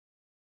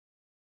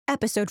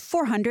Episode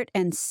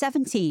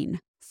 417,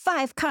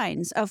 5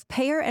 kinds of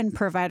payer and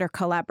provider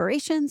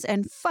collaborations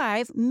and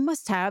 5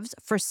 must-haves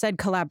for said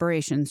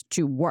collaborations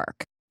to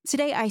work.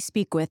 Today I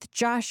speak with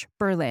Josh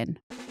Berlin.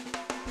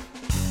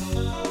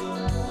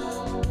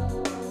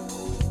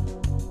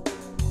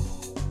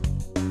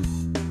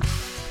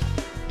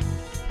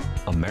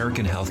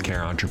 American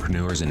healthcare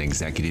entrepreneurs and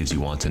executives you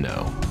want to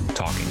know.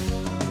 Talking.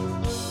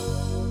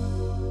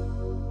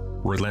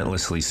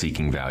 Relentlessly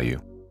seeking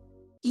value.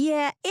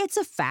 Yeah, it's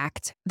a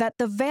fact that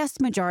the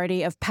vast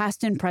majority of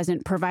past and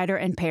present provider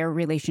and payer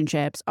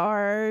relationships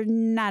are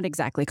not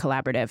exactly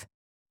collaborative.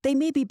 They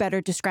may be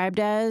better described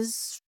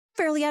as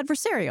fairly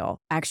adversarial,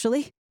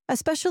 actually,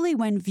 especially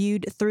when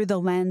viewed through the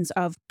lens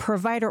of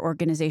provider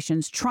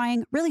organizations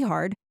trying really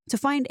hard to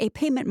find a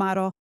payment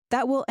model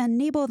that will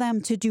enable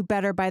them to do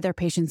better by their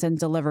patients and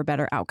deliver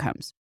better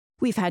outcomes.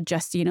 We've had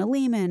Justina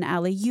Lehman,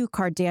 Ali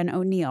Ucar, Dan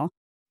O'Neill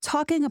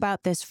talking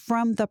about this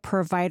from the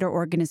provider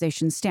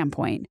organization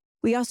standpoint.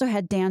 We also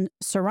had Dan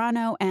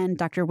Serrano and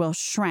Dr. Will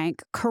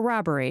Schrank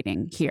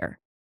corroborating here.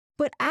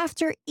 But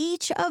after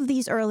each of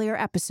these earlier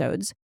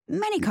episodes,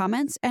 many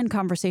comments and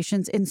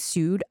conversations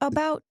ensued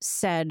about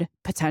said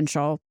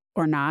potential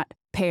or not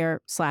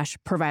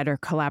payer/provider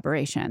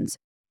collaborations.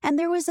 And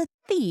there was a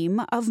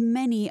theme of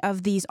many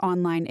of these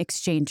online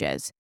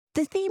exchanges.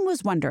 The theme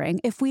was wondering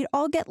if we'd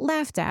all get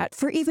laughed at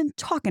for even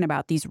talking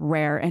about these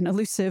rare and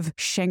elusive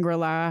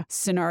Shangri-La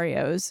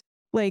scenarios,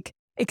 like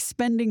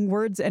expending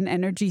words and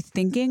energy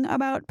thinking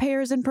about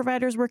payers and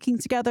providers working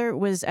together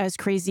was as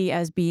crazy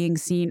as being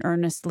seen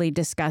earnestly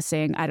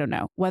discussing, I don't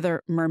know,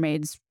 whether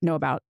mermaids know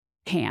about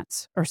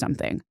ants or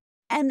something.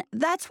 And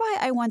that's why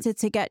I wanted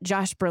to get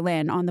Josh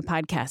Berlin on the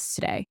podcast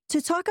today to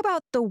talk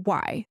about the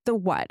why, the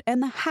what,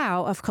 and the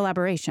how of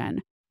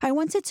collaboration. I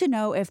wanted to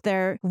know if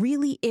there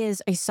really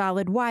is a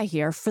solid why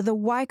here for the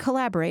why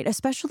collaborate,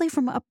 especially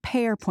from a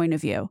payer point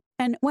of view.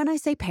 And when I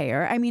say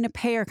payer, I mean a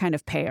payer kind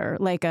of payer,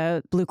 like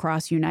a Blue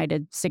Cross,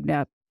 United,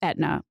 Cigna,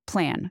 Aetna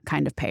plan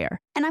kind of payer.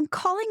 And I'm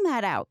calling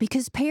that out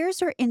because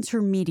payers are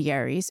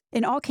intermediaries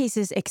in all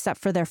cases except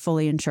for their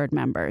fully insured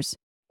members.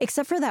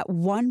 Except for that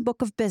one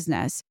book of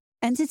business,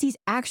 entities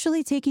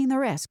actually taking the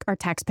risk are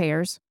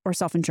taxpayers or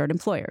self-insured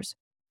employers.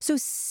 So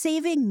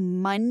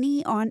saving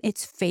money on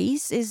its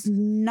face is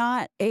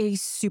not a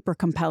super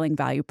compelling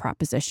value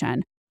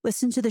proposition.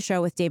 Listen to the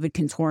show with David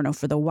Contorno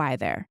for the why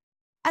there.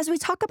 As we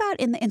talk about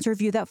in the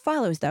interview that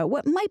follows, though,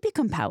 what might be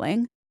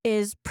compelling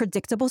is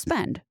predictable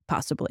spend,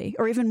 possibly,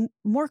 or even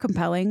more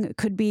compelling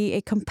could be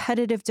a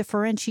competitive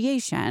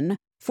differentiation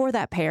for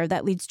that payer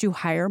that leads to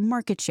higher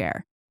market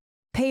share.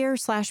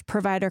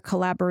 Payer/provider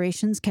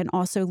collaborations can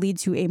also lead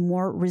to a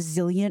more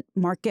resilient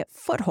market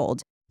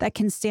foothold that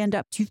can stand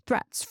up to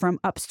threats from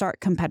upstart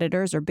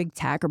competitors or big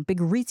tech or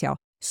big retail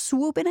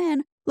swooping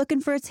in,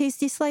 looking for a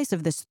tasty slice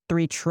of this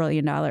 $3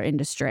 trillion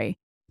industry.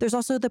 There's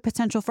also the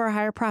potential for a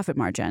higher profit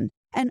margin.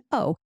 And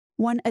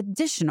one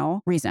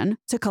additional reason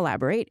to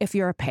collaborate if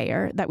you're a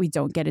payer that we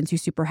don't get into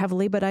super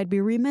heavily, but I'd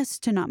be remiss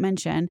to not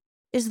mention,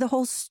 is the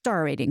whole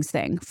star ratings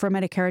thing for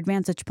Medicare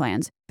Advantage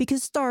plans,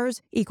 because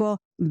stars equal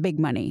big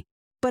money.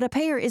 But a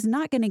payer is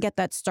not going to get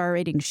that star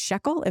rating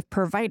shekel if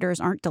providers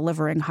aren't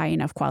delivering high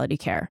enough quality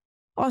care.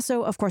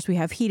 Also, of course, we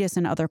have HEDIS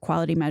and other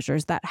quality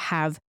measures that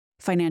have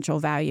financial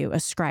value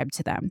ascribed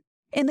to them.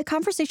 In the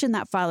conversation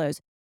that follows,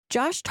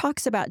 Josh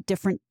talks about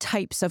different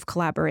types of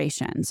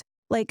collaborations.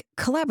 Like,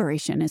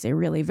 collaboration is a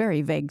really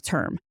very vague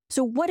term.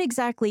 So what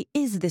exactly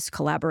is this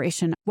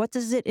collaboration? What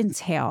does it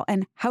entail?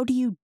 And how do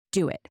you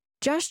do it?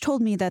 Josh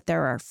told me that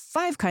there are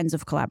 5 kinds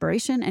of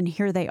collaboration, and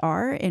here they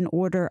are in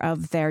order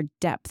of their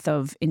depth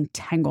of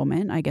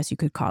entanglement, I guess you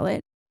could call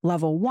it.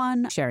 Level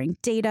 1, sharing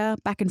data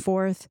back and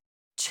forth.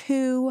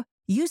 2,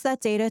 use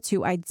that data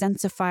to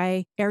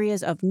identify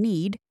areas of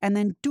need and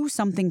then do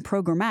something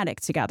programmatic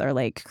together,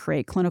 like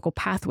create clinical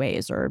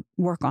pathways or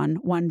work on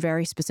one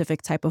very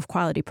specific type of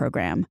quality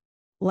program.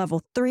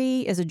 Level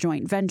 3 is a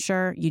joint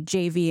venture. You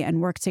JV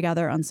and work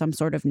together on some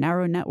sort of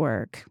narrow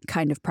network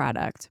kind of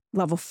product.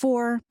 Level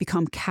 4,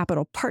 become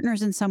capital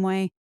partners in some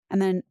way.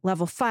 And then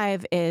level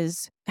 5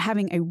 is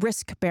having a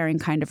risk-bearing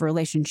kind of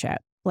relationship,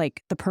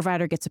 like the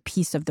provider gets a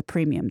piece of the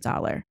premium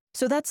dollar.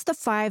 So that's the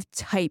 5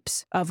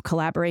 types of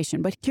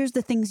collaboration. But here's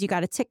the things you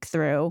got to tick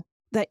through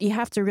that you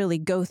have to really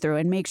go through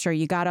and make sure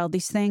you got all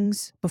these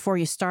things before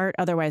you start.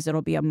 Otherwise,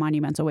 it'll be a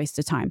monumental waste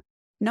of time.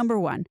 Number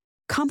 1,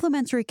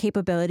 complementary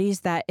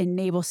capabilities that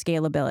enable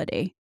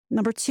scalability.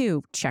 Number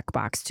 2,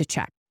 checkbox to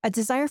check. A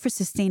desire for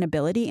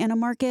sustainability in a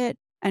market,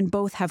 and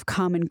both have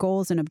common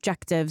goals and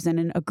objectives and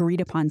an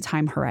agreed upon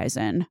time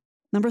horizon.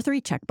 Number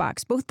 3,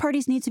 checkbox. Both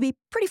parties need to be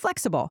pretty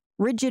flexible.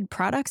 Rigid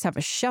products have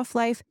a shelf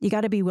life. You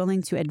got to be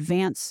willing to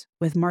advance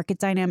with market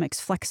dynamics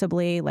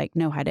flexibly, like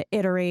know how to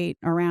iterate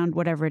around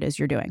whatever it is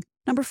you're doing.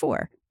 Number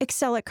 4,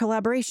 excel at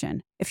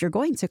collaboration. If you're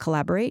going to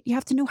collaborate, you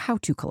have to know how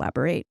to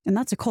collaborate, and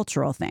that's a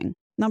cultural thing.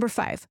 Number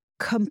 5,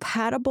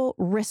 compatible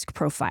risk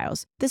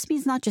profiles. This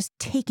means not just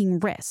taking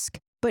risk,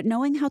 but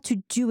knowing how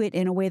to do it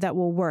in a way that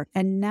will work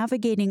and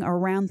navigating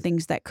around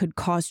things that could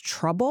cause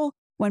trouble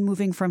when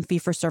moving from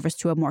fee-for-service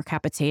to a more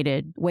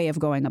capitated way of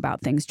going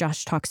about things.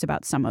 Josh talks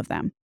about some of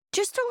them.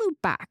 Just to loop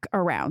back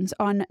around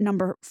on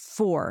number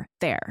 4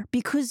 there,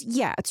 because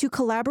to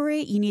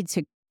collaborate, you need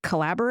to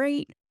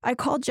collaborate. I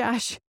called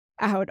Josh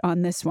out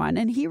on this one,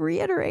 and he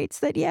reiterates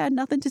that,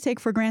 nothing to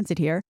take for granted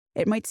here.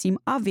 It might seem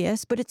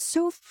obvious, but it's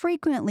so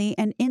frequently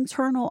an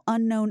internal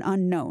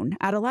unknown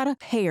at a lot of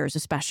payers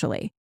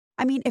especially.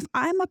 I mean, if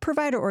I'm a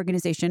provider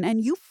organization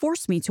and you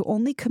force me to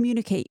only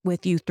communicate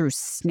with you through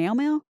snail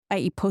mail,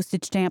 i.e.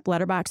 postage stamp,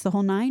 letterbox, the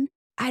whole nine,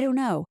 I don't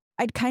know.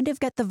 I'd kind of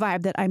get the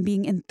vibe that I'm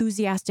being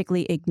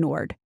enthusiastically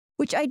ignored,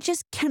 which I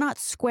just cannot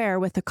square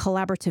with a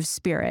collaborative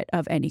spirit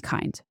of any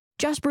kind.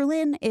 Josh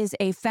Berlin is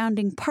a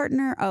founding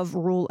partner of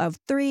Rule of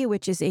 3,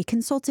 which is a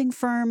consulting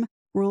firm.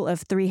 Rule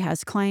of 3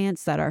 has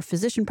clients that are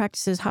physician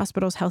practices,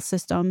 hospitals, health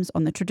systems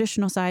on the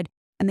traditional side,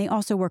 and they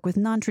also work with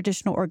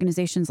non-traditional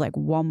organizations like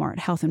Walmart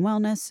Health and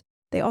Wellness.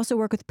 They also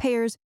work with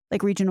payers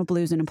like Regional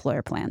Blues and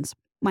employer plans.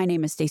 My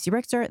name is Stacey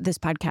Richter. This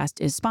podcast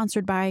is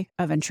sponsored by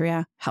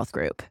Aventria Health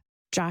Group.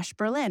 Josh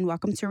Berlin,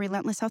 welcome to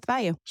Relentless Health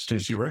Value.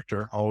 Stacey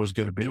Richter, always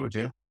good to be with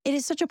you. It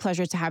is such a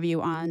pleasure to have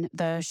you on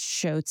the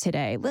show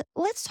today.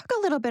 Let's talk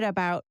a little bit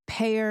about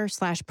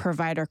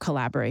payer/provider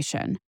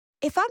collaboration.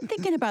 If I'm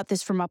thinking about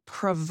this from a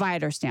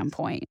provider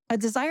standpoint, a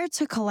desire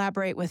to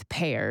collaborate with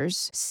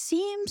payers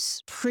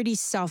seems pretty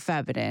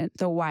self-evident,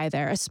 the why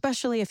there,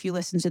 especially if you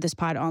listen to this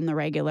pod on the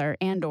regular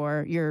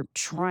and/or you're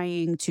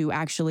trying to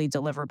actually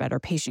deliver better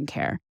patient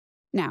care.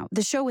 Now,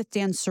 the show with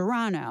Dan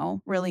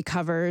Serrano really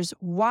covers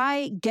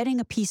why getting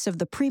a piece of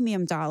the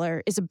premium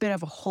dollar is a bit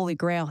of a holy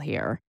grail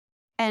here.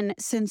 And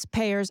since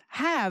payers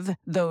have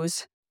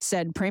those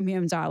said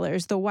premium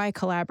dollars, the why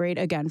collaborate,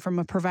 again, from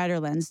a provider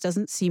lens,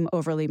 doesn't seem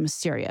overly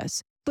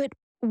mysterious. But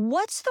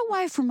what's the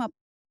why from a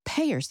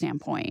payer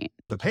standpoint?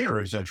 The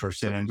payer is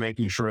interested in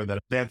making sure that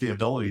they have the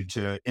ability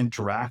to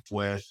interact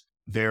with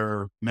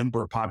their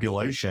member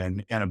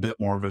population in a bit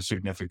more of a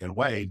significant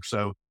way.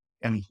 So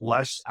in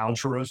less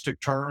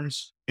altruistic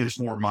terms, it's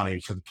more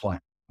money for the plan.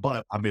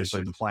 But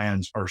obviously the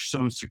plans are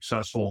so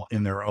successful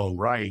in their own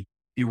right,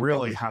 you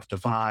really have to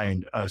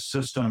find a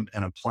system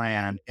and a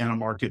plan and a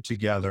market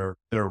together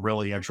that are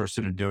really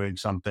interested in doing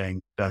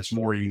something that's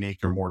more unique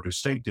or more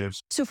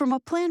distinctive. So from a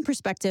plan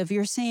perspective,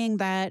 you're saying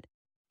that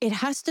it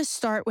has to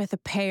start with a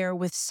payer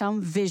with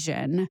some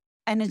vision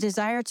and a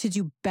desire to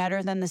do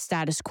better than the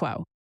status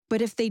quo.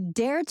 But if they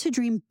dare to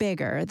dream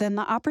bigger, then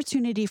the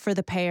opportunity for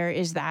the payer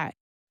is that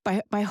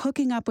by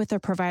hooking up with a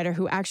provider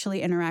who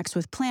actually interacts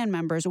with plan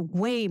members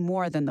way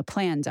more than the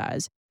plan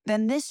does,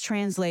 then this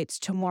translates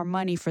to more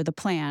money for the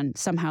plan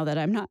somehow that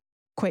I'm not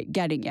quite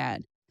getting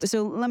yet.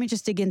 So let me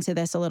just dig into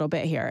this a little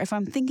bit here. If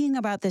I'm thinking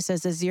about this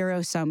as a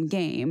zero-sum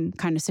game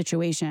kind of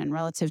situation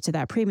relative to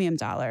that premium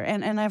dollar,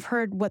 and I've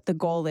heard what the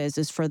goal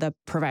is for the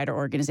provider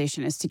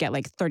organization is to get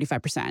like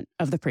 35%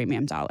 of the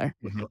premium dollar.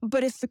 Mm-hmm.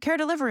 But if the care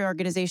delivery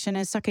organization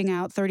is sucking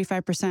out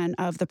 35%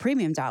 of the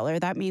premium dollar,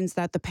 that means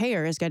that the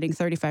payer is getting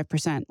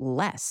 35%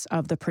 less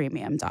of the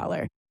premium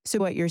dollar. So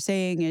what you're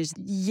saying is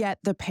yet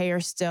the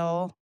payer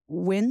still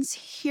wins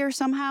here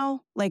somehow?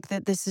 Like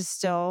that this is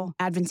still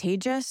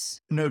advantageous?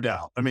 No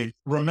doubt. I mean,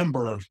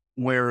 remember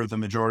where the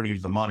majority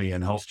of the money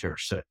in healthcare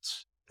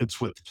sits.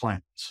 It's with the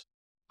plans.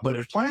 But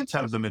if plans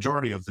have the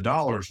majority of the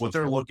dollars, what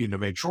they're looking to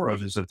make sure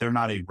of is that they're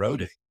not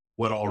eroding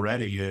what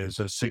already is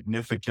a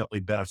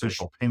significantly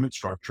beneficial payment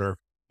structure,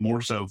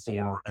 more so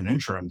for an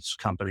insurance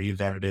company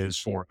than it is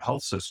for a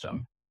health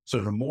system. So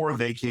the more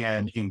they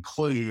can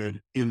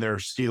include in their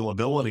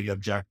scalability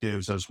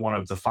objectives as one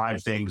of the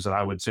 5 things that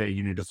I would say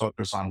you need to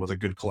focus on with a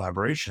good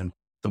collaboration,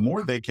 the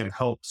more they can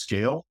help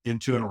scale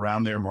into and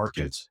around their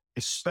markets,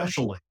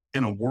 especially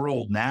in a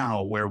world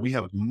now where we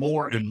have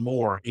more and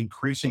more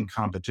increasing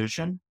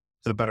competition,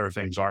 the better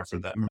things are for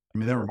them. I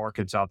mean, there are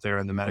markets out there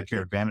in the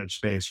Medicare Advantage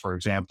space, for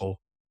example,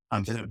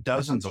 that have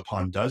dozens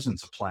upon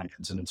dozens of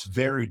plans, and it's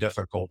very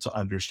difficult to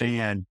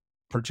understand,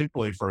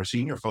 particularly for a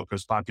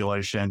senior-focused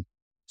population.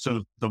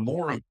 So the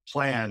more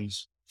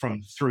plans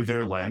through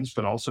their lens,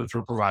 but also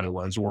through provider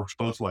lens, works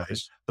both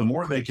ways, the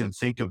more they can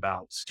think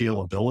about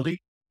scalability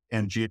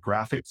and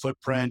geographic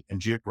footprint and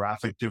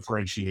geographic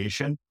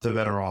differentiation, the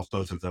better off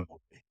both of them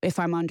will be. If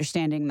I'm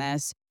understanding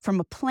this,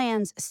 from a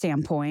plans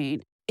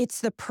standpoint,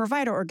 it's the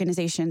provider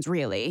organizations,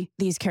 really,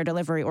 these care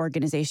delivery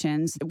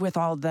organizations with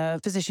all the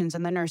physicians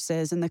and the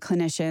nurses and the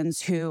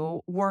clinicians who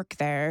work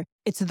there.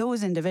 It's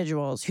those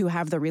individuals who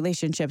have the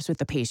relationships with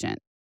the patient.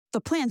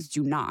 The plans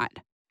do not.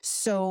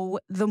 So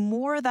the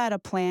more that a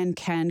plan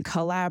can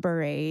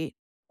collaborate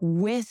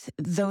with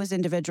those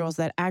individuals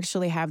that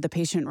actually have the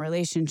patient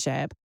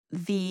relationship,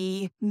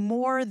 the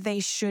more they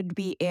should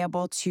be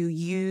able to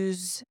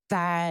use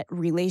that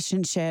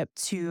relationship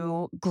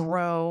to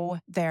grow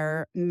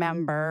their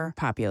member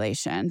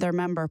population, their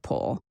member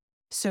pool,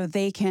 so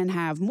they can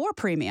have more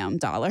premium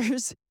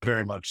dollars.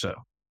 Very much so.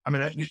 I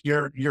mean,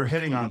 you're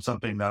hitting on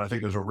something that I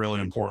think is a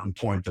really important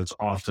point that's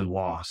often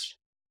lost.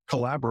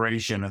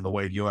 Collaboration in the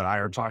way you and I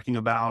are talking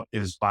about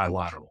is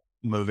bilateral,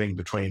 moving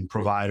between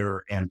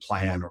provider and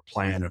plan or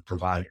plan and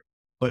provider.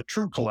 But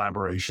true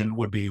collaboration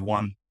would be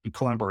one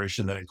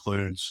collaboration that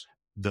includes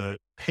the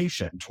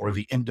patient or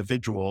the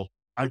individual,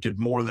 I could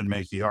more than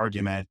make the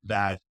argument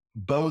that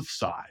both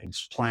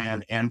sides,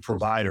 plan and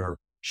provider,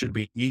 should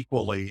be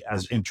equally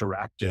as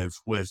interactive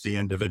with the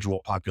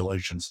individual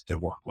populations they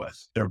work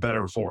with. They're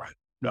better for it.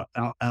 No,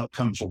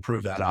 outcomes will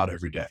prove that out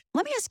every day.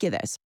 Let me ask you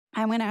this.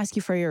 I'm going to ask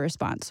you for your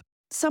response.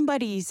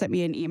 Somebody sent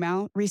me an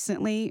email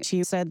recently.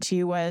 She said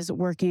she was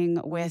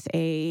working with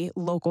a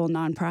local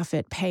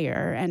nonprofit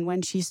payer. And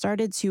when she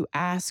started to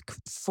ask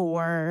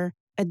for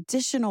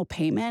additional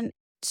payment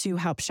to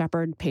help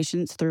shepherd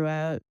patients through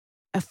a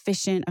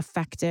efficient,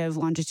 effective,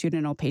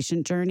 longitudinal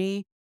patient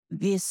journey,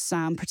 this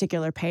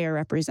particular payer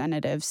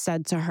representative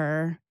said to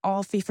her,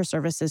 all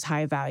fee-for-service is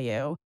high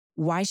value.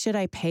 Why should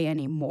I pay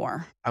any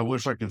more? I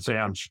wish I could say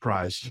I'm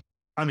surprised.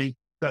 I mean,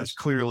 that's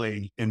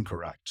clearly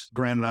incorrect.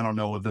 Granted, I don't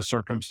know what the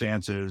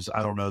circumstances.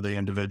 I don't know the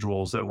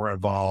individuals that were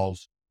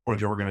involved or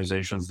the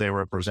organizations they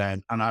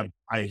represent. And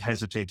I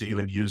hesitate to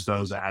even use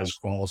those as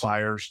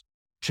qualifiers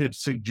to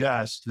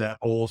suggest that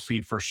all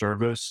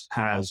fee-for-service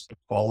has a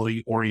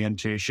quality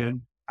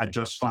orientation. I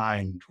just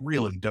find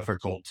really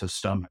difficult to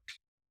stomach.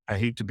 I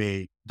hate to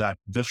be that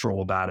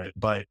visceral about it,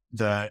 but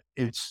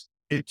it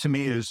to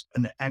me is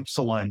an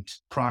excellent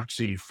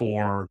proxy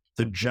for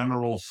the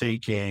general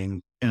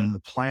thinking in the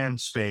plan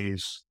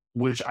space,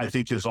 which I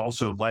think has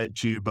also led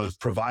to both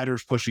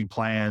providers pushing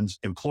plans,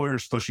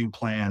 employers pushing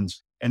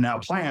plans, and now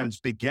plans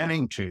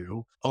beginning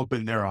to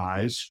open their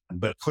eyes.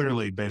 But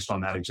clearly, based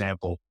on that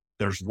example,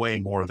 there's way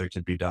more that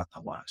could be done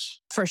than less.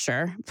 For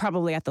sure.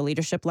 Probably at the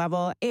leadership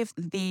level. If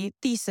the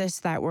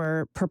thesis that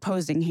we're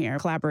proposing here,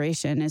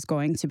 collaboration, is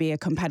going to be a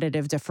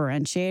competitive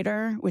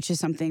differentiator, which is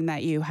something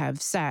that you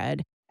have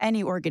said,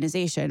 any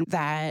organization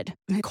that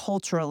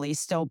culturally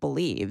still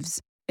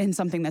believes in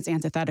something that's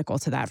antithetical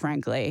to that,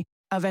 frankly,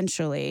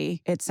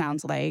 eventually it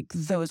sounds like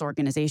those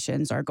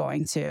organizations are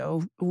going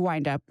to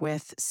wind up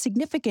with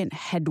significant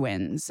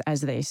headwinds,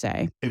 as they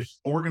say. If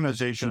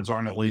organizations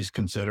aren't at least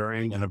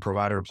considering in the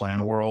provider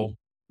plan world,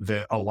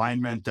 the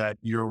alignment that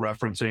you're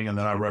referencing and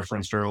that I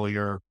referenced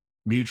earlier,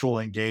 mutual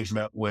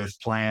engagement with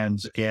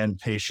plans and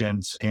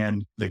patients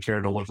and the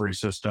care delivery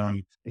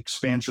system,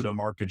 expansion of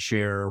market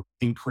share,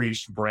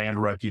 increased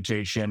brand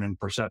reputation and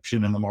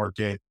perception in the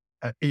market,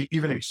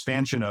 even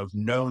expansion of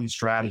known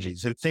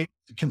strategies.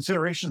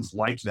 Considerations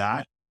like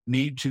that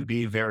need to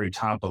be very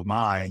top of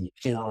mind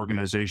for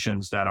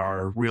organizations that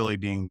are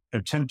really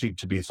attempting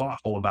to be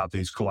thoughtful about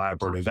these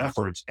collaborative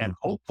efforts. And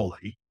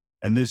hopefully,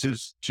 and this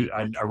is,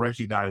 I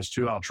recognize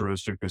too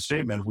altruistic a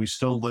statement, we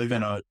still live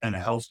in a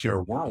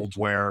healthcare world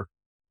where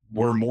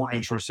we're more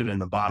interested in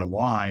the bottom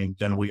line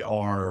than we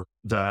are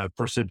the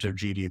percent of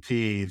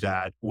GDP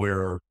that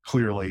we're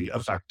clearly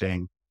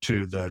affecting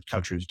to the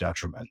country's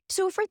detriment.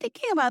 So if we're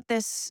thinking about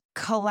this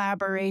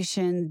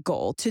collaboration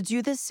goal, to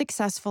do this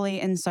successfully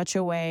in such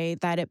a way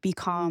that it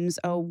becomes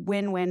a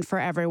win-win for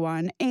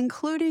everyone,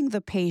 including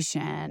the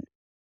patient,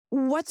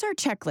 what's our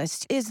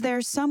checklist? Is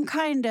there some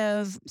kind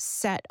of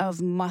set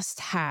of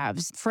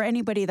must-haves for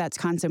anybody that's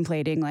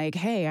contemplating, like,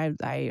 hey,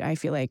 I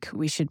feel like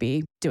we should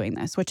be doing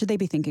this? What should they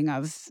be thinking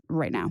of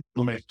right now?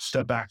 Let me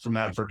step back from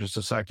that for just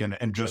a second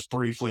and just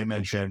briefly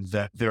mention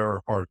that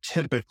there are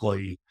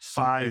typically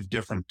 5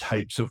 different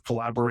types of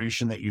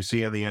collaboration that you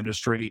see in the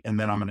industry. And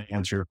then I'm going to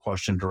answer your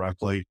question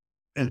directly.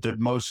 At the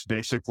most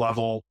basic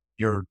level,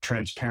 you're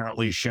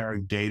transparently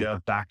sharing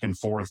data back and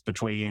forth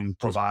between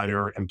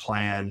provider and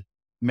plan.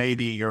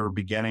 Maybe you're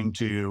beginning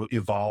to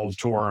evolve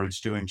towards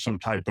doing some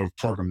type of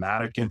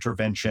programmatic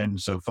intervention,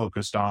 so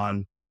focused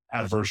on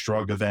adverse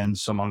drug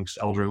events amongst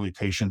elderly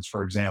patients,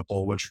 for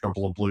example, which a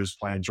couple of Blues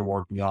plans are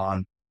working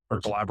on,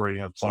 or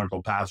collaborating on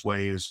clinical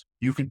pathways.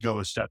 You could go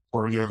a step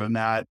further than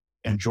that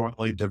and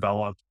jointly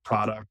develop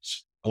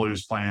products,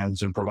 Blues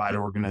plans and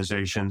provider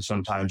organizations.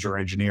 Sometimes you're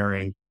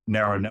engineering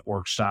narrow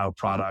network style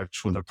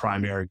products with a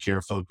primary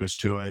care focus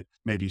to it,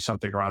 maybe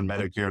something around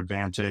Medicare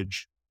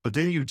Advantage. But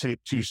then you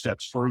take 2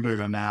 steps further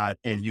than that,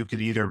 and you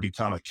could either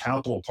become a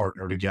capital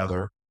partner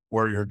together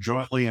where you're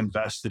jointly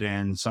invested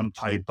in some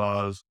type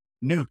of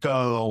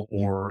NUCO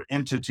or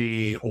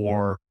entity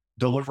or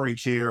delivery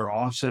care,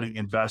 offsetting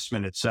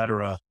investment, et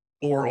cetera,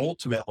 or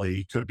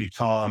ultimately could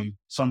become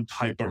some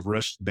type of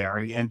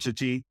risk-bearing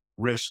entity,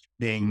 risk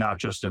being not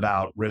just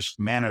about risk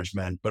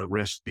management, but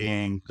risk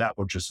being that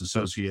which is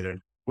associated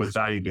with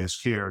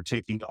value-based care,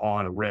 taking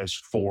on a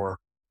risk for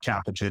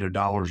capitated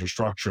dollars or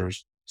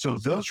structures. So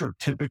those are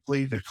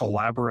typically the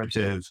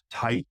collaborative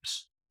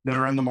types that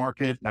are in the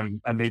market.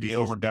 I may be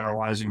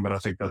overgeneralizing, but I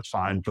think that's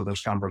fine for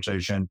this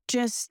conversation.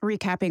 Just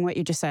recapping what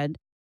you just said,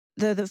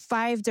 the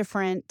 5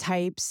 different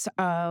types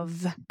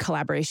of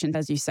collaboration,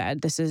 as you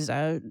said, this is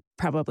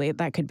probably,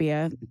 that could be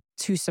a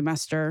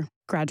 2-semester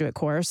graduate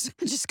course,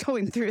 just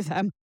going through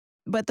them.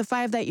 But the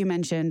 5 that you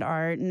mentioned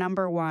are,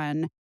 number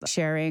 1,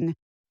 sharing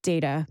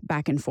data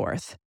back and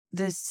forth.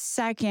 The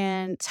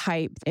second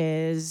type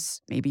is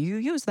maybe you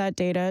use that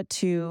data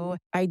to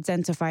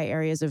identify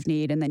areas of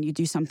need, and then you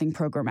do something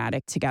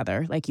programmatic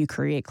together, like you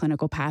create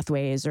clinical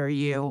pathways or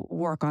you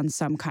work on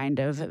some kind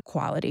of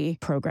quality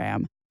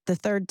program. The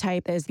third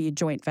type is the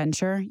joint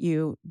venture.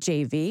 You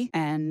JV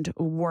and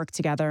work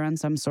together on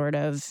some sort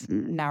of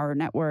narrow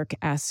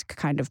network-esque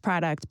kind of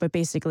product. But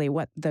basically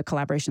what the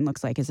collaboration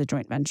looks like is a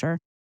joint venture.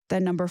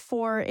 Then number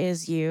 4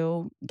 is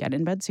you get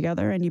in bed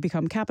together and you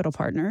become capital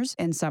partners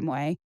in some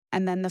way.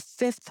 And then the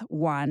fifth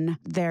one,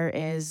 there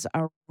is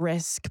a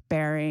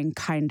risk-bearing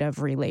kind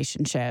of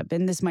relationship.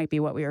 And this might be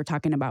what we were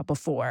talking about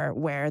before,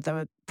 where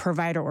the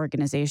provider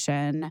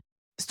organization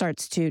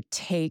starts to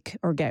take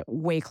or get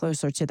way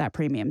closer to that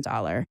premium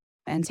dollar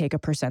and take a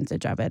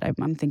percentage of it.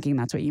 I'm thinking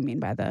that's what you mean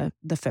by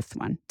the fifth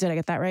one. Did I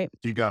get that right?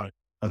 You got it.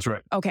 That's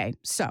right. Okay,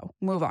 so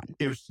move on.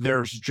 If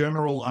there's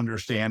general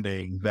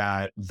understanding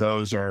that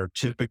those are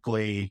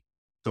typically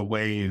the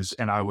ways,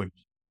 and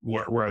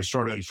where I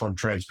started from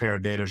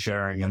transparent data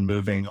sharing and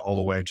moving all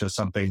the way to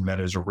something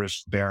that is a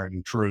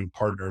risk-bearing true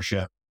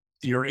partnership,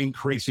 you're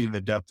increasing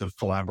the depth of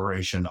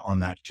collaboration on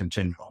that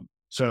continuum.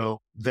 So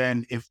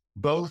then if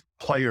both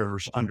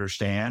players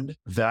understand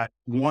that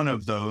one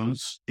of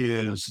those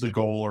is the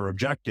goal or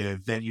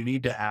objective, then you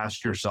need to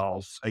ask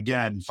yourself,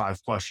 again,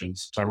 5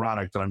 questions. It's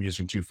ironic that I'm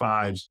using 2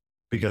 5s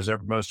because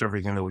most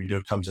everything that we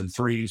do comes in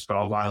 3s, but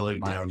I'll violate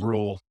my own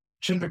rule.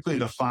 Typically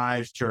the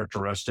 5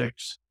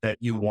 characteristics that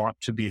you want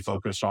to be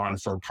focused on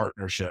for a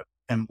partnership.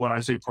 And when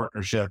I say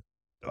partnership,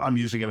 I'm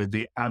using it in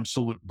the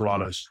absolute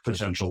broadest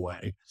potential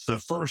way. The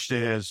first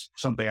is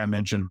something I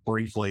mentioned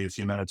briefly a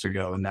few minutes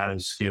ago, and that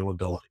is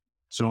scalability.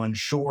 So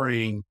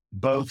ensuring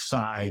both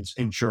sides,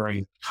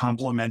 ensuring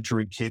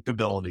complementary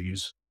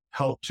capabilities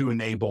help to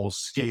enable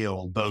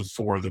scale, both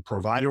for the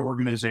provider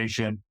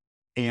organization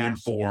and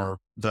for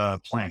the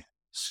plan.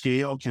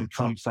 Scale can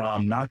come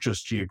from not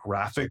just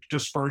geographic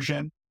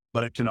dispersion,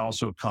 but it can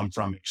also come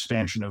from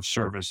expansion of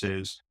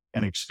services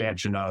and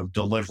expansion of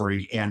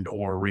delivery and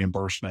or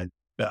reimbursement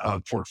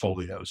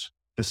portfolios.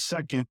 The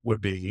second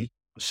would be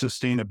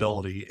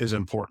sustainability is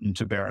important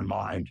to bear in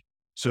mind.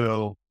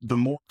 So the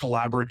more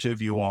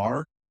collaborative you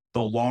are,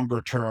 the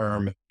longer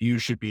term you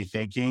should be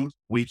thinking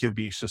we could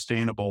be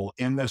sustainable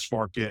in this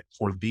market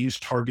for these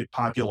target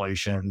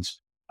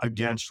populations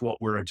against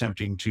what we're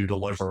attempting to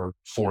deliver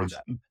for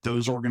them.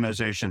 Those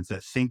organizations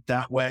that think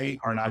that way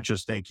are not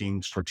just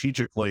thinking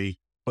strategically,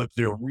 but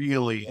they're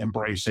really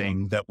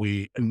embracing that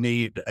we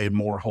need a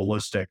more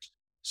holistic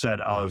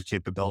set of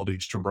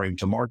capabilities to bring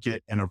to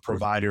market, and a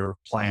provider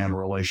plan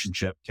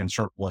relationship can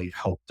certainly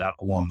help that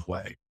along the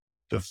way.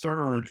 The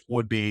third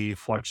would be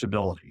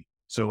flexibility.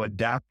 So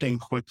adapting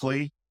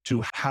quickly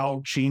to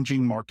how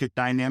changing market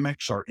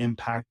dynamics are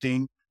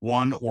impacting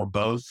one or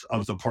both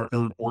of the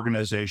partner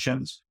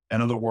organizations. In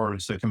other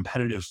words, the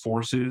competitive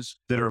forces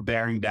that are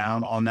bearing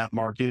down on that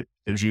market.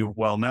 As you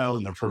well know,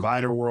 in the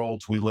provider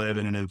world, we live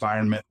in an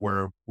environment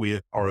where we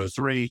are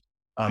 3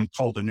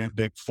 called the new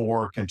Big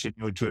Four,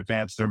 continuing to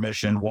advance their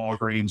mission: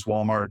 Walgreens,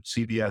 Walmart,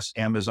 CVS,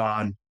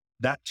 Amazon.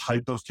 That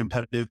type of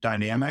competitive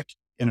dynamic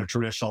in a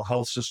traditional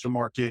health system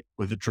market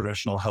with a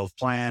traditional health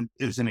plan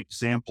is an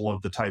example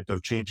of the type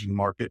of changing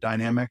market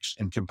dynamics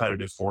and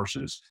competitive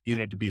forces you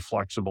need to be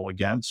flexible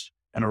against,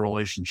 and a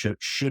relationship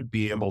should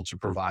be able to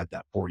provide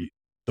that for you.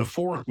 The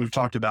fourth we've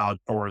talked about,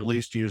 or at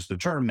least used the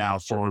term now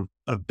for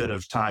a bit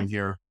of time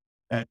here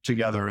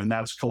together, and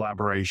that's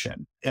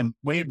collaboration. And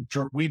we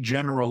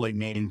generally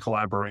mean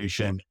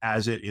collaboration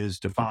as it is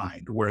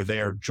defined, where they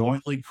are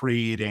jointly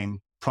creating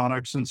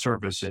products and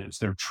services.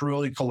 They're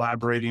truly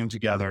collaborating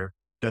together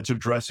that's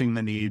addressing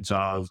the needs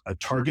of a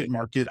target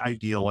market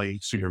ideally.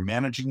 So you're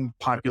managing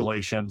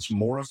populations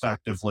more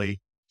effectively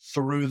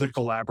through the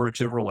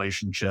collaborative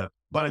relationship.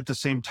 But at the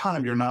same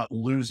time, you're not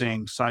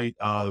losing sight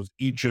of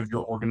each of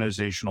your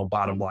organizational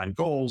bottom line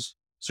goals.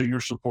 So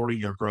you're supporting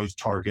your growth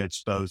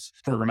targets, both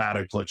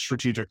programmatically,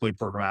 strategically,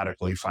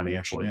 programmatically,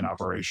 financially, and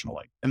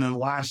operationally. And then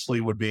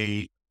lastly would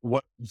be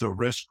what the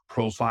risk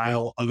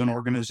profile of an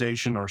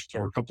organization or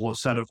a couple of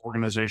set of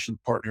organizations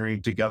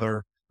partnering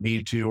together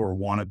need to or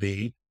want to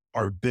be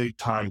are big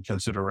time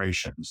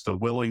considerations. The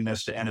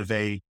willingness to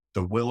innovate,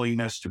 the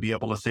willingness to be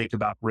able to think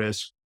about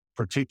risk,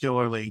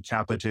 particularly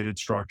capitated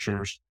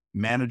structures,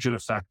 manage it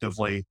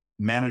effectively,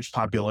 manage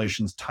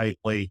populations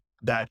tightly.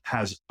 That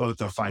has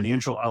both a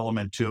financial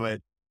element to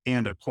it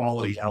and a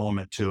quality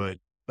element to it,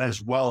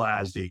 as well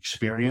as the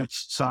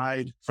experience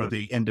side for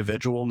the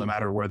individual, no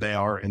matter where they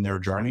are in their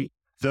journey.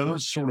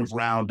 Those sort of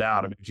round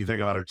out. I mean, if you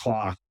think about a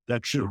clock,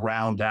 that should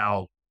round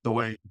out the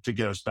way to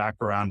get us back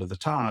around to the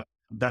top.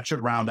 That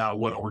should round out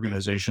what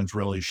organizations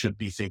really should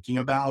be thinking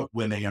about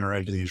when they enter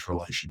into these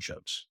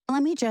relationships.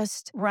 Let me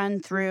just run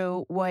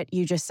through what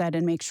you just said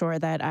and make sure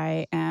that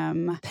I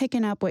am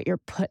picking up what you're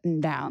putting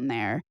down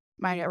there.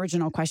 My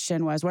original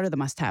question was, what are the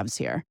must-haves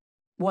here?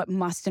 What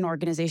must an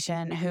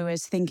organization who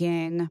is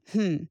thinking,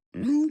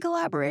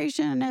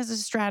 collaboration as a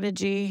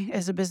strategy,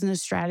 as a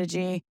business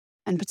strategy,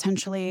 and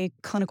potentially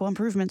clinical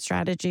improvement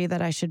strategy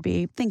that I should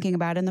be thinking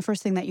about? And the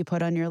first thing that you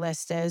put on your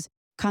list is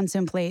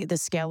contemplate the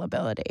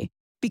scalability.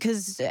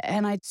 Because,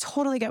 and I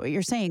totally get what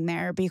you're saying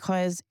there,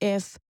 because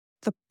if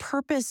the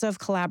purpose of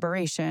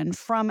collaboration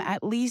from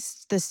at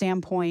least the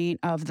standpoint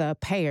of the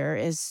payer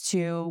is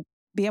to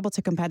be able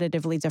to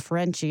competitively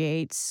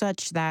differentiate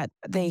such that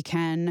they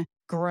can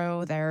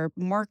grow their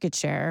market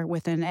share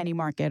within any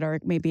market or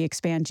maybe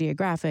expand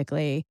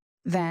geographically,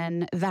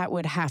 then that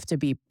would have to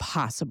be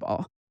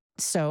possible.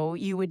 So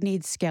you would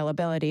need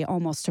scalability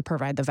almost to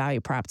provide the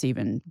value prop to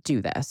even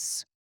do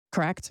this,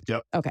 correct?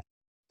 Yep. Okay.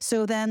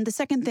 So then the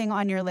second thing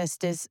on your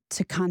list is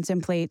to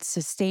contemplate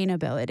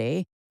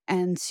sustainability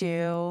and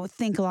to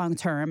think long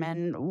term.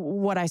 And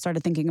what I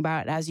started thinking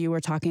about as you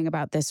were talking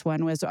about this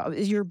one was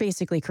you're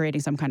basically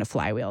creating some kind of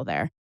flywheel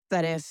there.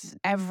 That if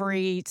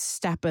every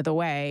step of the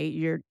way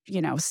you're,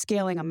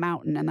 scaling a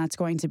mountain and that's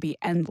going to be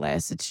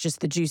endless, it's just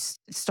the juice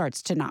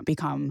starts to not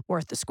become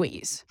worth the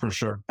squeeze. For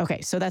sure.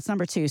 Okay, so that's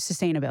number 2,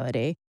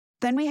 sustainability.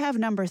 Then we have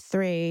number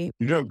 3.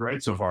 You're doing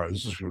great so far.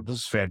 This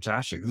is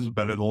fantastic. This is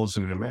better than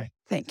listening to me.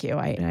 Thank you.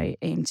 I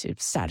aim to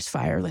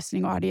satisfy our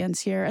listening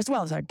audience here as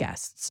well as our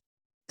guests.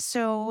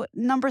 So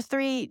number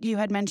 3, you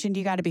had mentioned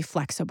you got to be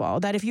flexible.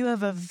 That if you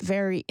have a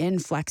very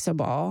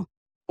inflexible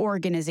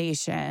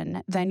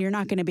organization, then you're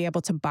not going to be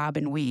able to bob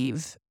and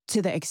weave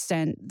to the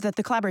extent that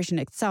the collaboration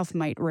itself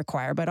might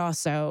require. But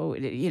also,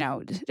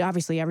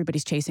 obviously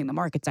everybody's chasing the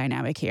market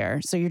dynamic here.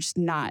 So you're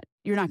not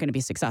going to be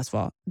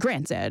successful.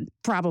 Granted,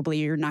 probably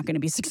you're not going to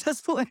be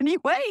successful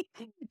anyway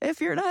if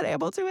you're not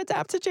able to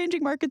adapt to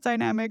changing market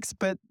dynamics,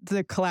 but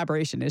the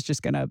collaboration is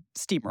just going to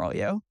steamroll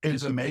you.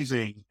 It's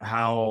amazing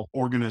how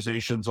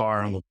organizations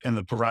are in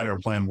the provider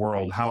plan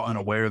world, how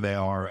unaware they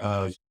are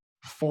of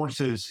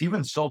forces,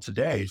 even still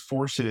today,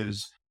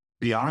 forces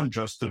beyond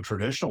just the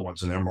traditional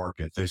ones in their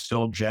market. They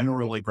still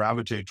generally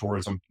gravitate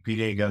towards them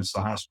competing against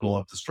the hospital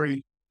up the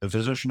street, the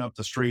physician up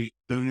the street,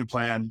 the new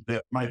plan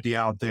that might be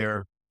out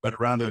there, but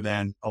rather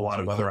than a lot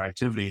of other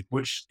activity,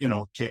 which,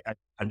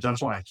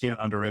 that's why I can't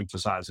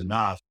underemphasize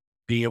enough,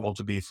 being able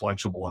to be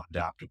flexible and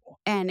adaptable.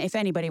 And if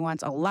anybody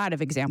wants a lot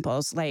of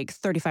examples, like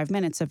 35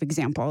 minutes of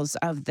examples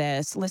of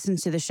this, listen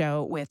to the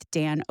show with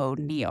Dan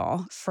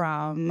O'Neill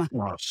from...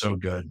 Wow, so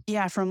good.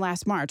 Yeah, from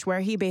last March,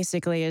 where he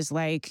basically is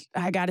like,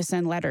 I got to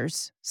send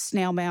letters,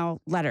 snail mail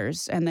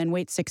letters, and then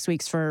wait 6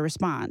 weeks for a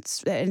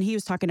response. And he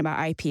was talking about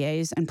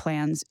IPAs and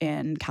plans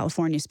in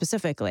California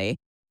specifically.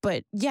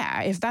 But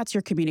yeah, if that's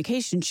your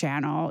communication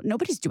channel,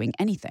 nobody's doing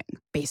anything,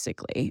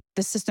 basically.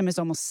 The system is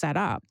almost set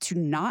up to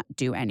not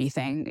do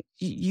anything.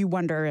 You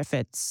wonder if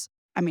it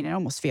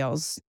almost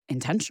feels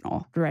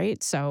intentional,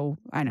 right? So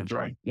I know. That's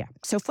right. Yeah.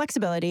 So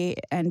flexibility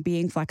and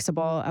being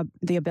flexible,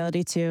 the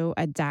ability to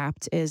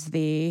adapt is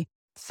the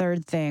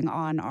third thing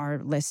on our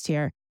list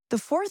here. The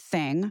fourth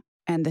thing,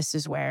 and this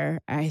is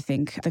where I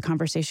think the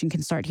conversation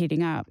can start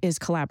heating up, is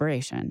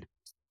collaboration.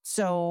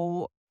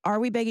 So are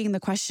we begging the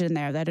question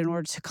there that in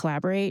order to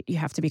collaborate, you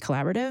have to be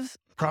collaborative?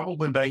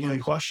 Probably begging the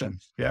question.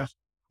 Yeah,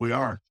 we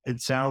are.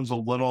 It sounds a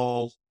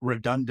little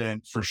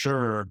redundant for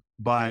sure,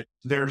 but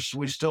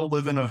we still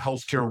live in a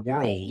healthcare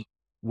world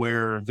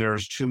where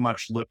there's too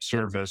much lip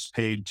service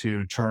paid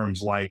to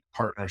terms like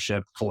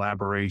partnership,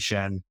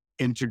 collaboration,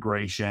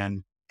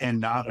 integration, and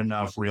not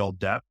enough real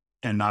depth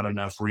and not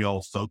enough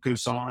real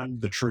focus on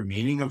the true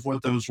meaning of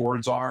what those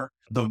words are.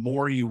 The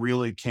more you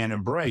really can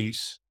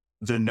embrace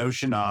the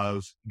notion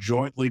of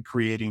jointly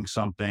creating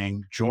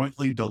something,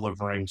 jointly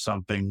delivering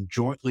something,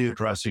 jointly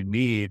addressing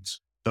needs,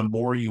 the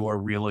more you are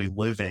really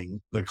living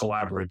the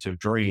collaborative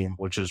dream,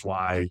 which is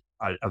why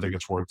I think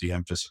it's worth the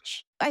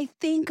emphasis. I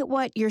think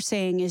what you're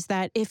saying is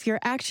that if you're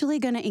actually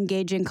going to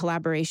engage in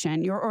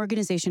collaboration, your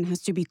organization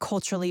has to be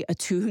culturally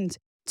attuned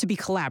to be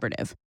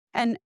collaborative.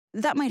 And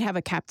that might have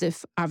a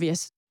captive,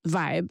 obvious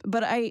vibe,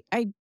 but I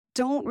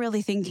don't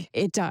really think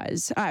it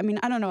does. I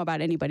don't know about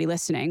anybody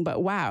listening,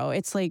 but wow,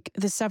 it's like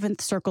the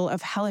seventh circle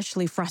of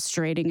hellishly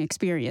frustrating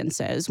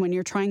experiences when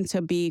you're trying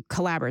to be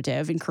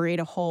collaborative and create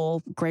a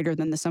whole greater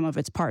than the sum of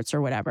its parts or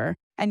whatever.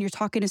 And you're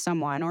talking to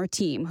someone or a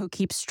team who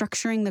keeps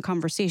structuring the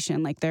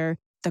conversation like they're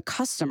the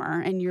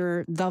customer and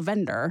you're the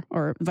vendor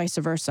or vice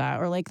versa.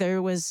 Or like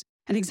there was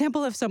an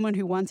example of someone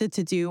who wanted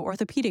to do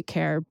orthopedic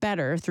care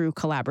better through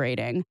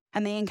collaborating.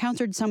 And they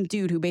encountered some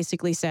dude who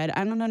basically said,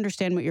 I don't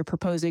understand what you're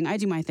proposing. I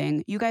do my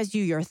thing. You guys do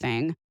your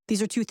thing.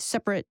 These are two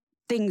separate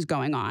things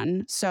going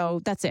on.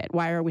 So that's it.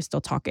 Why are we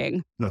still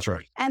talking? That's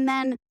right. And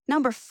then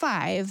number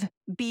 5,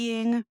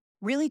 being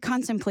really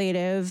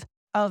contemplative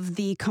of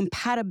the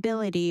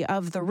compatibility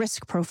of the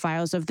risk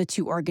profiles of the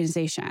two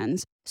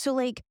organizations. So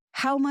like,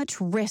 how much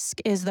risk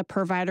is the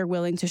provider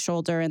willing to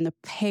shoulder and the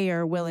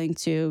payer willing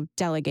to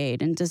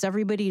delegate? And does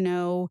everybody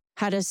know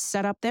how to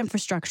set up the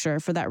infrastructure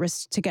for that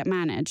risk to get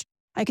managed?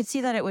 I could see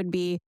that it would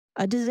be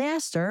a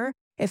disaster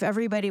if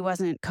everybody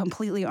wasn't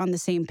completely on the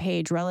same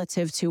page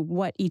relative to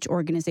what each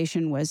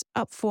organization was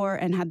up for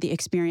and had the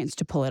experience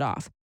to pull it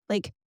off.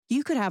 Like,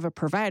 you could have a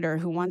provider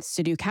who wants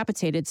to do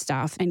capitated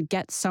stuff and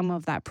get some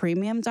of that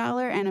premium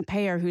dollar and a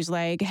payer who's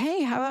like,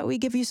 hey, how about we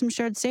give you some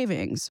shared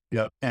savings?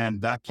 Yep.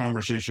 And that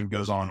conversation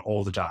goes on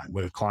all the time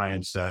with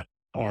clients that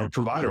are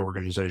provider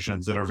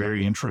organizations that are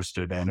very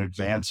interested in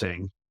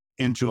advancing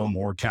into a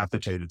more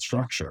capitated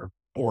structure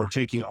or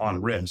taking on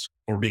risk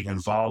or being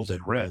involved in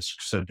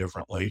risk, said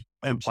differently.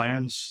 And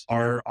plans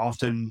are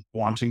often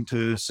wanting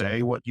to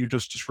say what you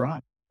just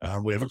described.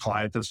 We have a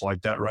client that's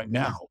like that right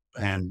now.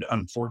 And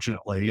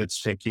unfortunately,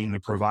 it's taking the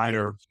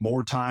provider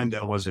more time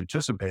than was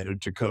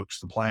anticipated to coax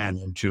the plan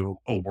into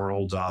a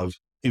world of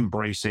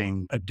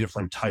embracing a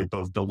different type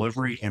of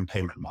delivery and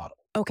payment model.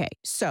 Okay,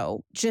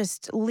 so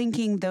just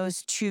linking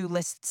those two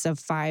lists of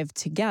five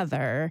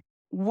together,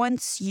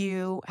 once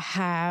you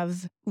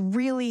have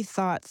really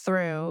thought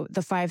through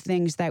the five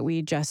things that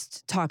we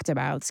just talked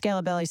about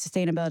scalability,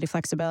 sustainability,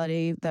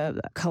 flexibility, the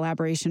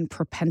collaboration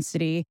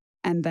propensity,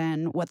 and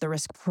then what the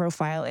risk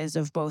profile is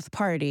of both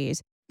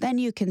parties, then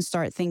you can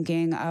start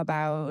thinking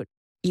about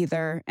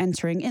either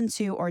entering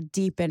into or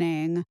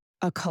deepening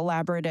a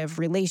collaborative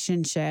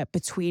relationship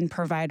between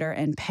provider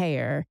and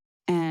payer.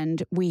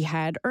 And we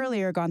had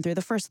earlier gone through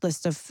the first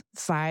list of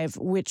five,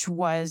 which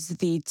was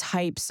the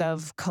types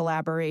of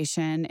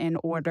collaboration in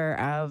order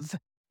of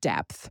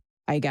depth.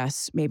 I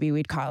guess maybe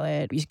we'd call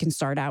it, you can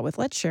start out with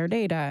let's share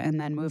data and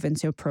then move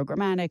into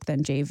programmatic,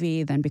 then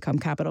JV, then become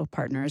capital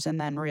partners,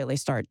 and then really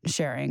start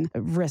sharing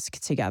risk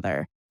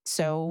together.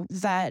 So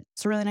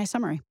that's a really nice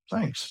summary.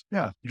 Thanks.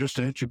 Yeah. Just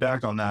to hit you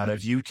back on that,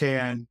 if you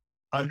can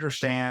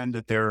understand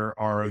that there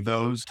are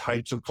those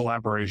types of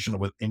collaboration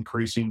with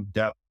increasing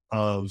depth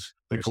of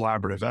the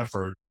collaborative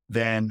effort,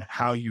 then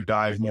how you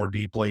dive more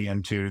deeply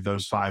into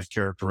those five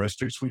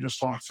characteristics we just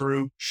talked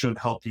through should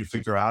help you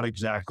figure out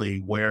exactly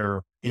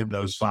where in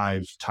those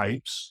five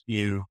types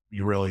you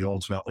really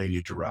ultimately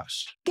need to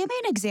rest. Give me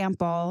an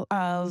example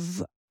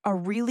of a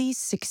really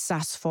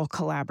successful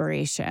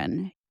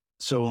collaboration.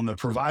 So on the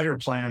provider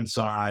plan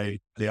side,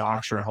 the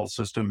Oxford Health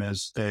System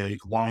is a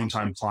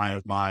longtime client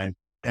of mine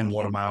and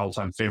one of my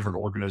all-time favorite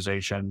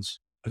organizations.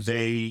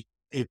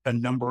 A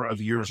number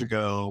of years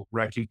ago,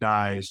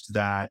 recognized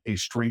that a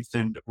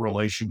strengthened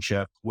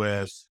relationship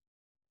with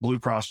Blue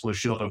Cross Blue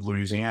Shield of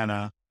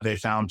Louisiana, they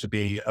found to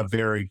be a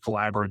very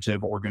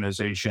collaborative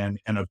organization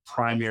and a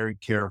primary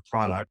care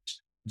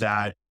product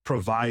that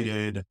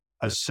provided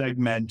a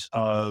segment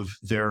of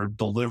their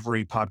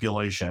delivery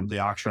population, the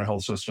Oxford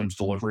Health System's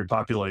delivery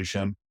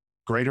population,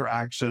 greater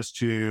access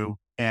to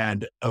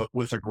and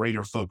with a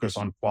greater focus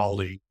on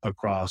quality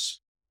across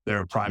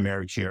their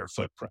primary care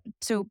footprint.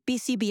 So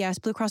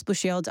BCBS, Blue Cross Blue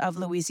Shield of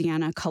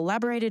Louisiana,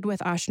 collaborated with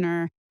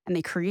Ochsner and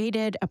they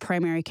created a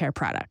primary care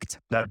product.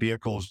 That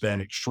vehicle has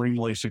been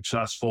extremely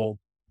successful.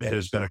 It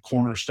has been a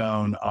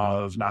cornerstone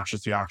of not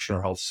just the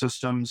Ochsner Health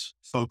System's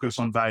focus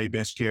on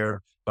value-based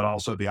care, but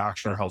also the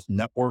Ochsner Health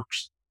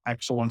Network's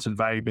excellence in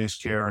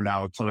value-based care,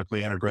 now a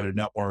clinically integrated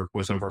network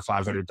with over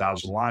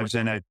 500,000 lives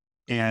in it,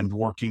 and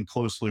working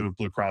closely with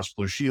Blue Cross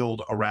Blue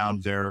Shield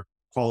around their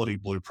Quality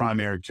Blue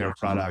primary care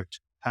product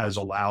has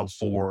allowed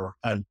for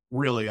an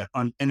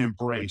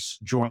embrace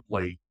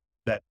jointly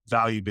that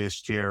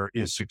value-based care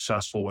is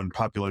successful when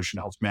population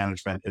health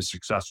management is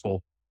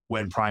successful,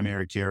 when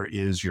primary care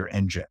is your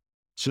engine.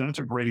 So that's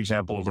a great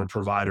example of a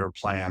provider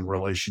plan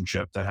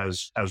relationship that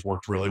has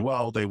worked really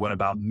well. They went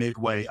about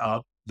midway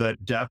up the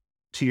depth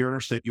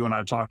tiers that you and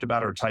I talked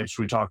about, or types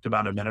we talked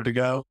about a minute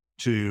ago,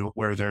 to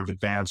where they've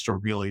advanced a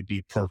really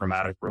deep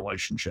programmatic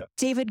relationship.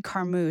 Dr. David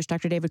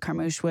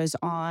Carmouche was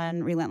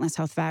on Relentless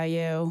Health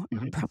Value,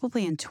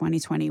 probably in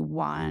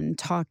 2021,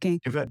 talking.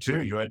 You've had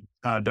two. You had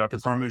Dr.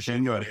 Carmouche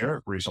and you had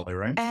Eric recently,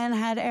 right? And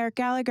had Eric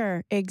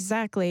Gallagher.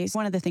 Exactly.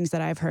 One of the things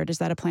that I've heard is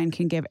that a plan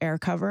can give air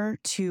cover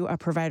to a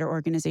provider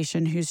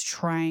organization who's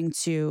trying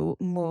to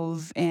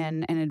move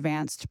in an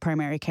advanced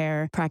primary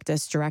care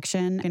practice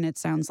direction. And it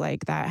sounds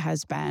like that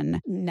has been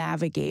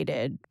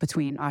navigated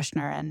between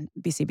Ochsner and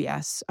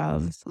BCBS of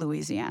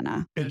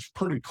Louisiana. It's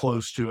pretty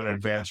close to an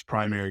advanced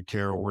primary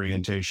care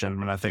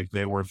orientation. And I think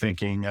they were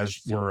thinking, as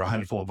were a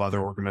handful of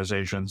other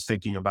organizations,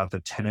 thinking about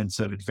the tenets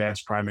of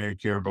advanced primary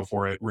care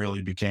before it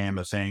really became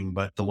a thing,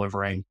 but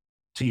delivering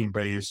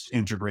team-based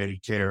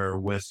integrated care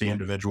with the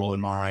individual in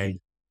mind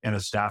and a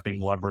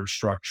staffing leverage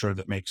structure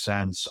that makes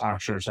sense.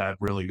 Ochsner's had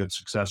really good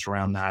success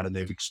around that, and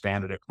they've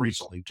expanded it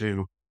recently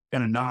too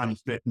in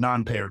a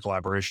non-payer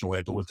collaboration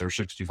way, but with their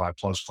 65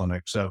 plus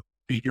clinic. So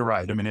you're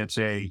right. I mean,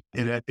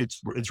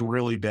 it's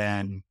really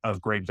been of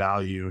great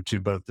value to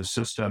both the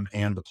system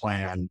and the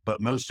plan,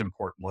 but most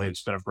importantly,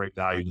 it's been of great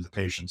value to the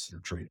patients that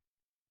are treated.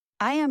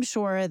 I am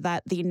sure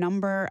that the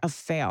number of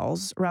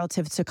fails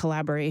relative to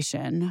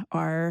collaboration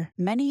are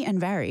many and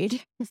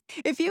varied.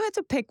 If you had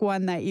to pick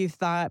one that you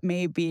thought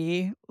may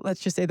be,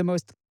 let's just say, the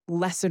most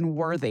lesson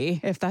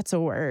worthy, if that's a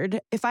word,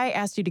 if I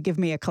asked you to give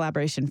me a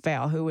collaboration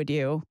fail, who would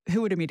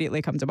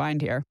immediately come to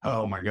mind here?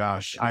 Oh my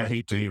gosh. I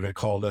hate to even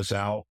call this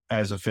out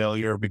as a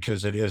failure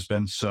because it has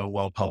been so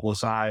well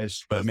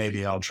publicized, but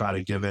maybe I'll try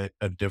to give it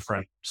a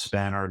different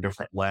spin or a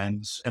different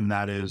lens. And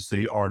that is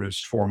the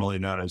artist formerly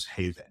known as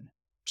Haven.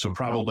 So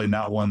probably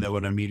not one that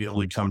would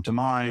immediately come to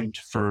mind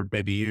for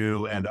maybe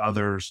you and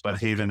others, but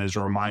Haven, as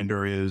a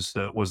reminder,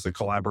 was the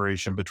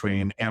collaboration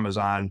between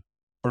Amazon,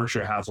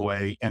 Berkshire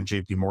Hathaway, and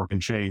JP Morgan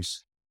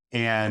Chase.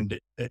 And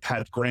it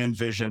had grand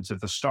visions at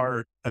the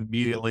start,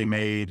 immediately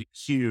made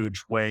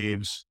huge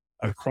waves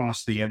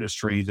across the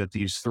industry that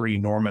these three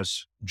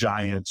enormous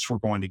giants were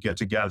going to get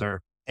together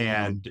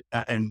and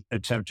an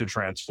attempt to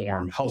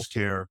transform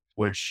healthcare,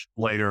 which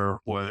later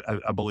was,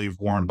 I believe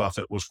Warren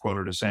Buffett was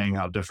quoted as saying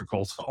how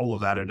difficult all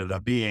of that ended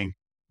up being.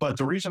 But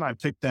the reason I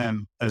picked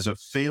them as a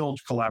failed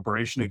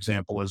collaboration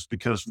example is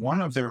because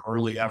one of their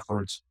early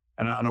efforts,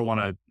 and I don't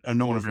want to,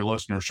 no one of your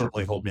listeners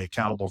certainly hold me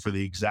accountable for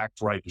the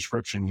exact right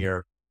description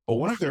here, but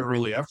one of their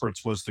early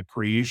efforts was the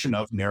creation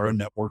of narrow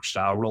network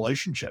style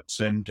relationships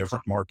in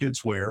different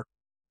markets where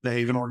the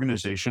Haven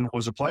organization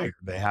was a player.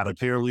 They had a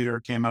payer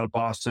leader, came out of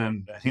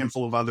Boston, a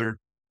handful of other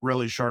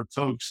really sharp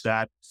folks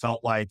that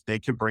felt like they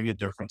could bring a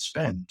different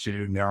spin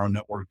to narrow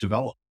network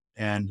development.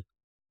 And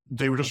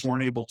they just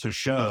weren't able to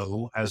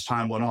show as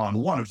time went on.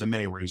 One of the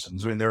many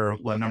reasons. I mean, there are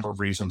a number of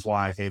reasons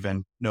why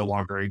Haven no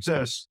longer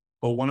exists.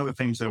 But one of the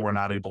things they were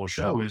not able to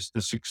show is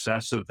the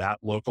success of that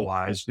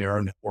localized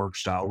narrow network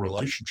style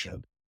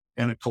relationship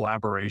and a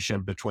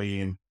collaboration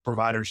between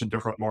providers in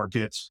different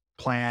markets,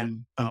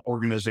 plan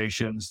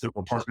organizations that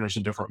were partners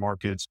in different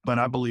markets. But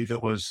I believe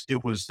it was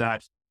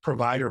that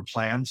provider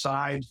plan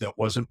side that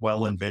wasn't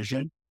well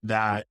envisioned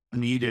that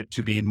needed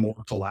to be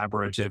more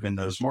collaborative in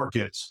those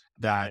markets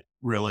that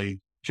really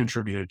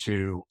contributed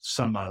to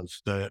some of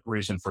the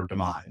reason for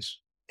demise.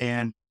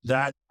 And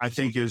that, I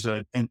think, is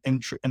an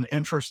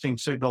interesting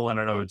signal in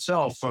and of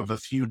itself of a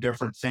few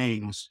different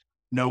things.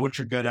 Know what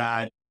you're good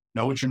at,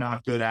 know what you're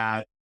not good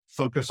at,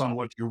 focus on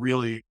what you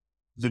really,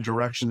 the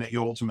direction that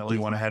you ultimately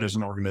want to head as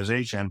an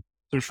organization.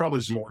 There's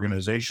probably some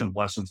organization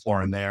lessons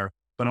learned there,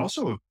 but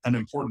also an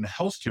important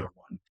healthcare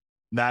one.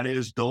 That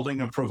is, building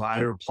a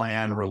provider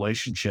plan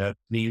relationship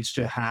needs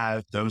to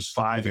have those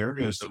 5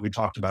 areas that we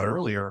talked about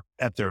earlier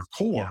at their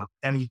core.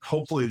 And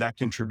hopefully that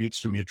contributes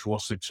to mutual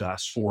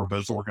success for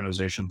both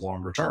organizations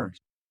longer term.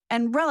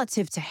 And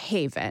relative to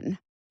Haven,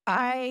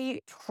 I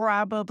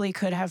probably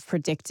could have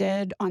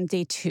predicted on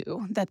day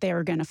 2 that they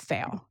were going to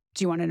fail.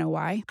 Do you want to know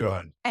why? Go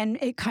ahead. And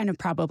it kind of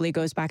probably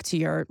goes back to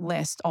your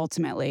list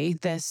ultimately,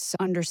 this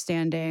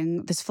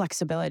understanding, this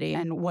flexibility,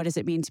 and what does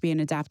it mean to be an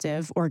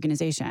adaptive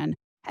organization?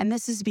 And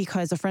this is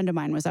because a friend of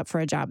mine was up for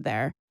a job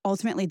there,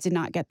 ultimately did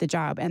not get the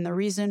job. And the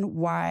reason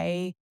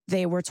why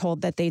they were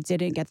told that they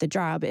didn't get the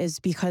job is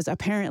because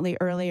apparently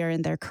earlier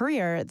in their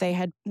career, they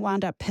had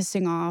wound up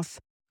pissing off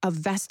a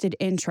vested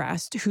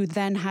interest who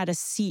then had a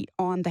seat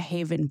on the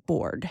Haven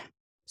board.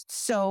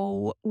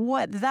 So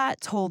what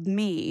that told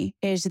me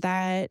is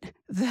that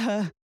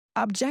the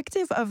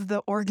objective of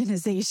the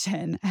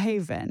organization,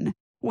 Haven,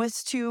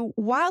 was to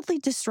wildly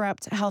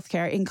disrupt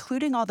healthcare,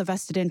 including all the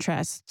vested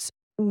interests,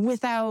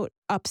 without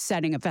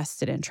upsetting a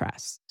vested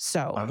interest.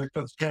 So I think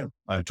that's fair.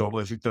 I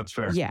totally think that's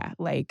fair. Yeah,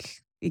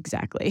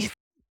 exactly.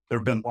 There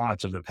have been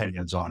lots of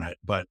opinions on it,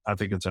 but I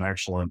think it's an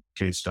excellent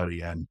case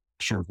study and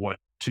sort of what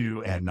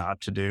to and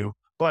not to do.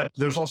 But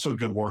there's also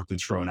good work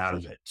that's grown out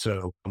of it.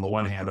 So on the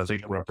one hand, I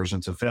think it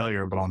represents a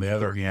failure, but on the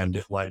other hand,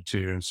 it led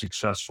to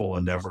successful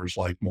endeavors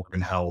like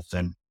Morgan Health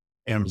and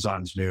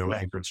Amazon's new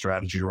anchored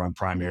strategy around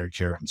primary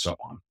care and so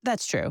on.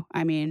 That's true.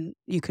 I mean,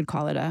 you could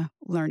call it a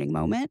learning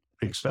moment.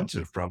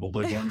 Expensive,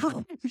 probably. I'm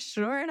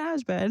sure it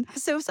has been.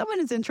 So if someone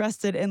is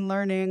interested in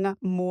learning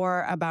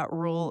more about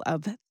Rule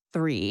of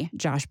 3,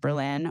 Josh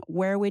Berlin,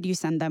 where would you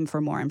send them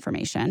for more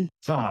information?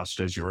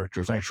 Stage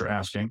Director, thanks for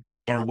asking.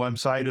 Our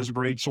website is a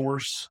great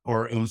source,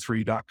 or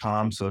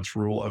o3.com. So that's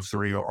Rule of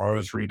 3 or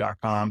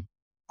ro3.com.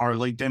 Our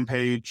LinkedIn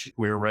page,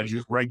 we're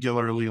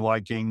regularly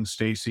liking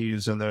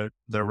Stacy's and the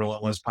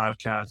Relentless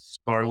podcasts.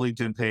 But our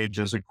LinkedIn page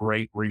is a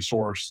great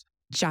resource.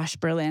 Josh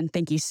Berlin,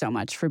 thank you so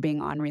much for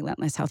being on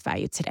Relentless Health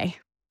Value today.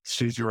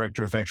 Stage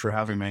Director, thanks for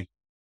having me.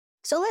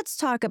 So let's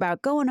talk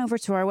about going over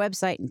to our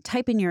website and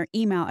typing your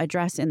email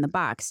address in the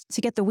box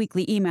to get the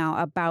weekly email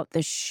about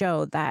the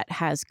show that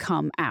has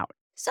come out.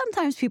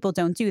 Sometimes people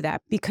don't do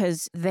that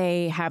because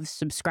they have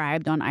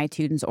subscribed on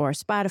iTunes or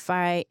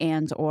Spotify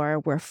or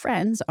we're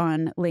friends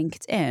on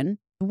LinkedIn.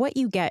 What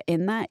you get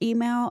in that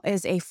email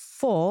is a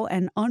full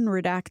and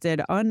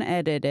unredacted,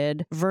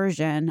 unedited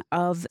version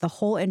of the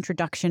whole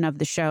introduction of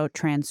the show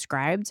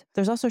transcribed.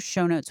 There's also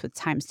show notes with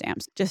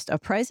timestamps, just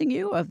apprising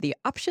you of the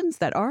options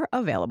that are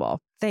available.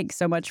 Thanks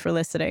so much for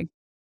listening.